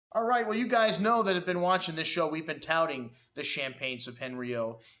All right, well, you guys know that have been watching this show. We've been touting the champagnes of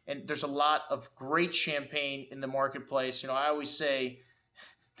Henriot, and there's a lot of great champagne in the marketplace. I always say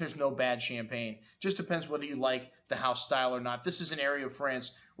there's no bad champagne. Just depends whether you like the house style or not. This is an area of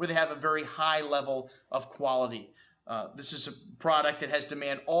France where they have a very high level of quality. This is a product that has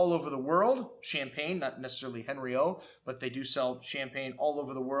demand all over the world. Champagne, not necessarily Henriot, but they do sell champagne all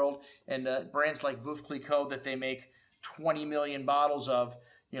over the world. And brands like Veuve Clicquot that they make 20 million bottles of,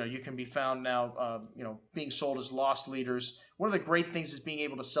 you can be found now, being sold as loss leaders. One of the great things is being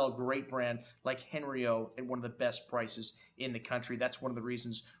able to sell a great brand like Henriot at one of the best prices in the country. That's one of the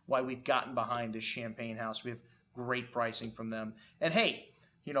reasons why we've gotten behind this champagne house. We have great pricing from them. And hey,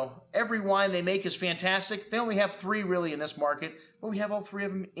 every wine they make is fantastic. They only have 3 really in this market, but we have all 3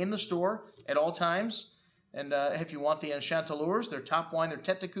 of them in the store at all times. And if you want the Enchanteleurs, their top wine, their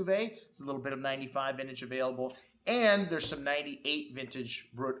Tête de Cuvée, there's a little bit of 95 vintage available. And there's some 98 vintage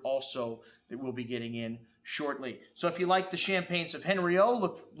Brut also that we'll be getting in shortly. So if you like the champagnes of Henriot,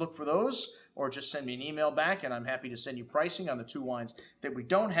 look for those, or just send me an email back, and I'm happy to send you pricing on the 2 wines that we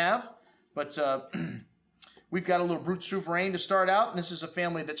don't have. But we've got a little Brut Souverain to start out. And this is a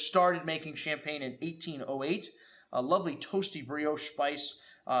family that started making champagne in 1808. A lovely toasty brioche spice.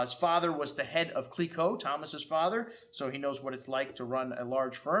 His father was the head of Clicquot, Thomas's father, so he knows what it's like to run a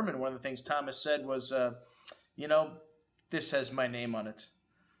large firm. And one of the things Thomas said was, this has my name on it.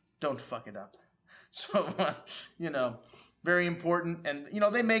 Don't fuck it up. So, very important. And,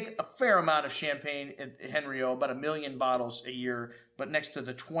 they make a fair amount of champagne at Henriot, about 1 million bottles a year. But next to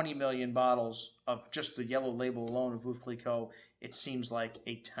the 20 million bottles of just the yellow label alone of Veuve Clicquot, it seems like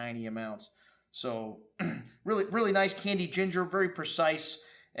a tiny amount. So, really, really nice candied ginger, very precise.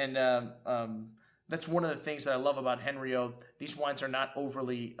 And that's one of the things that I love about Henriot. These wines are not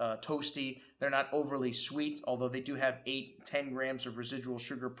overly toasty. They're not overly sweet, although they do have 8-10 grams of residual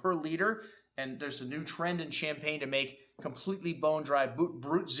sugar per liter. And there's a new trend in champagne to make completely bone-dry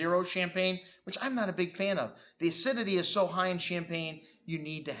Brut Zero champagne, which I'm not a big fan of. The acidity is so high in champagne, you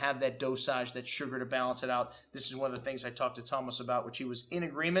need to have that dosage, that sugar to balance it out. This is one of the things I talked to Thomas about, which he was in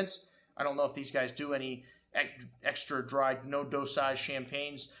agreement. I don't know if these guys do any extra dry, no dosage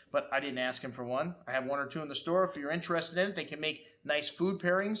champagnes, but I didn't ask him for one. I have 1 or 2 in the store. If you're interested in it, they can make nice food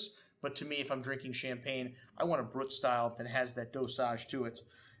pairings. But to me, if I'm drinking champagne, I want a Brut style that has that dosage to it.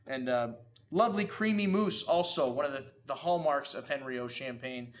 And lovely creamy mousse, also one of the hallmarks of Henriot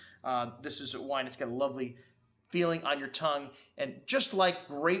champagne. This is a wine that's got a lovely feeling on your tongue. And just like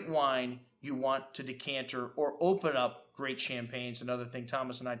great wine, you want to decanter or open up great champagnes. Another thing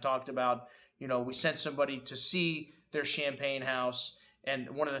Thomas and I talked about, we sent somebody to see their champagne house,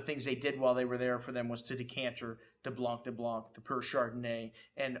 and one of the things they did while they were there for them was to decanter the Blanc de Blanc, the Pure Chardonnay,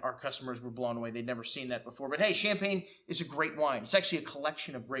 and our customers were blown away. They'd never seen that before. But hey, champagne is a great wine. It's actually a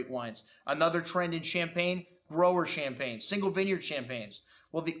collection of great wines. Another trend in champagne, grower champagne, single vineyard champagnes.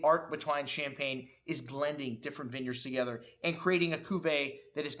 Well, the art behind champagne is blending different vineyards together and creating a cuvee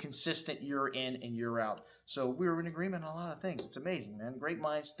that is consistent year in and year out. So we were in agreement on a lot of things. It's amazing, man. Great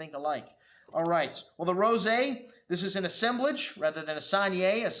minds think alike. All right. Well, the rosé, this is an assemblage rather than a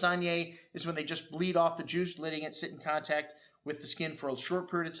saigné. A saigné is when they just bleed off the juice, letting it sit in contact with the skin for a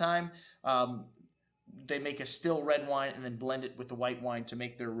short period of time. They make a still red wine and then blend it with the white wine to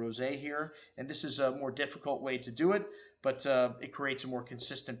make their rosé here. And this is a more difficult way to do it, but it creates a more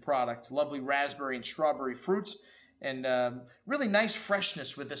consistent product. Lovely raspberry and strawberry fruits, and really nice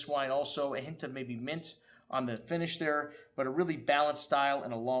freshness with this wine also. A hint of maybe mint on the finish there, but a really balanced style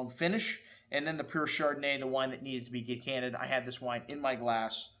and a long finish. And then the Pure Chardonnay, the wine that needed to be decanted. I had this wine in my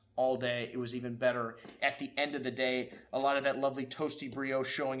glass all day. It was even better at the end of the day. A lot of that lovely toasty brioche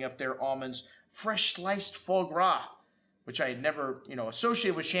showing up there, almonds, fresh sliced foie gras, which I had never,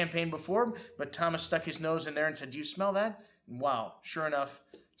 associated with champagne before, but Thomas stuck his nose in there and said, "Do you smell that?" And wow, sure enough,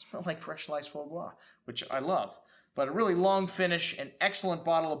 it smelled like fresh sliced foie gras, which I love. But a really long finish, an excellent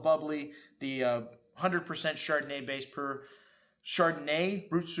bottle of bubbly, the 100% Chardonnay-based Pure Chardonnay,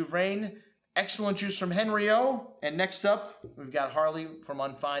 Brut Souverain. Excellent juice from Henriot. And next up, we've got Harley from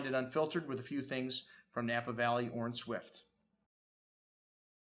Unfined and Unfiltered with a few things from Napa Valley, Orange Swift.